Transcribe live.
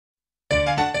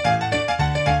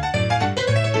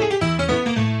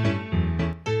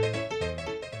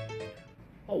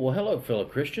fellow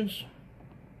Christians.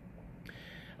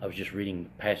 I was just reading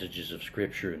passages of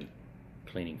Scripture and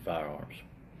cleaning firearms.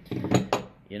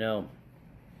 You know,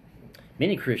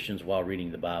 many Christians, while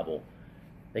reading the Bible,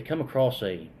 they come across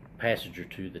a passage or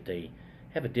two that they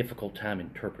have a difficult time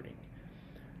interpreting.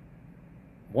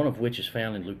 One of which is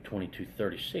found in Luke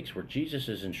 22:36, where Jesus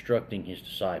is instructing his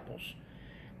disciples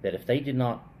that if they did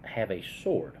not have a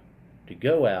sword, to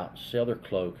go out, sell their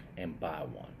cloak, and buy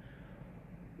one.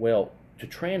 Well, to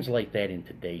translate that in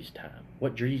today's time,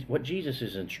 what Jesus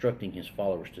is instructing his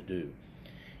followers to do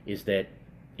is that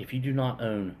if you do not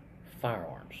own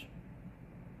firearms,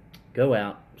 go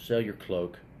out, sell your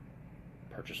cloak,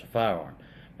 purchase a firearm.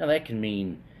 Now that can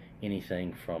mean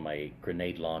anything from a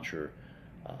grenade launcher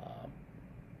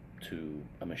to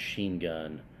a machine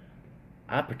gun.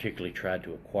 I particularly tried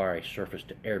to acquire a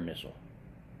surface-to-air missile.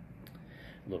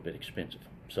 A little bit expensive,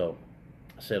 so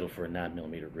I settled for a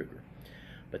 9mm Ruger.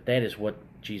 But that is what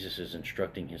Jesus is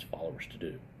instructing his followers to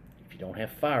do. If you don't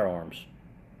have firearms,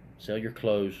 sell your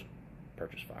clothes,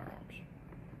 purchase firearms.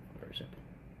 Very simple.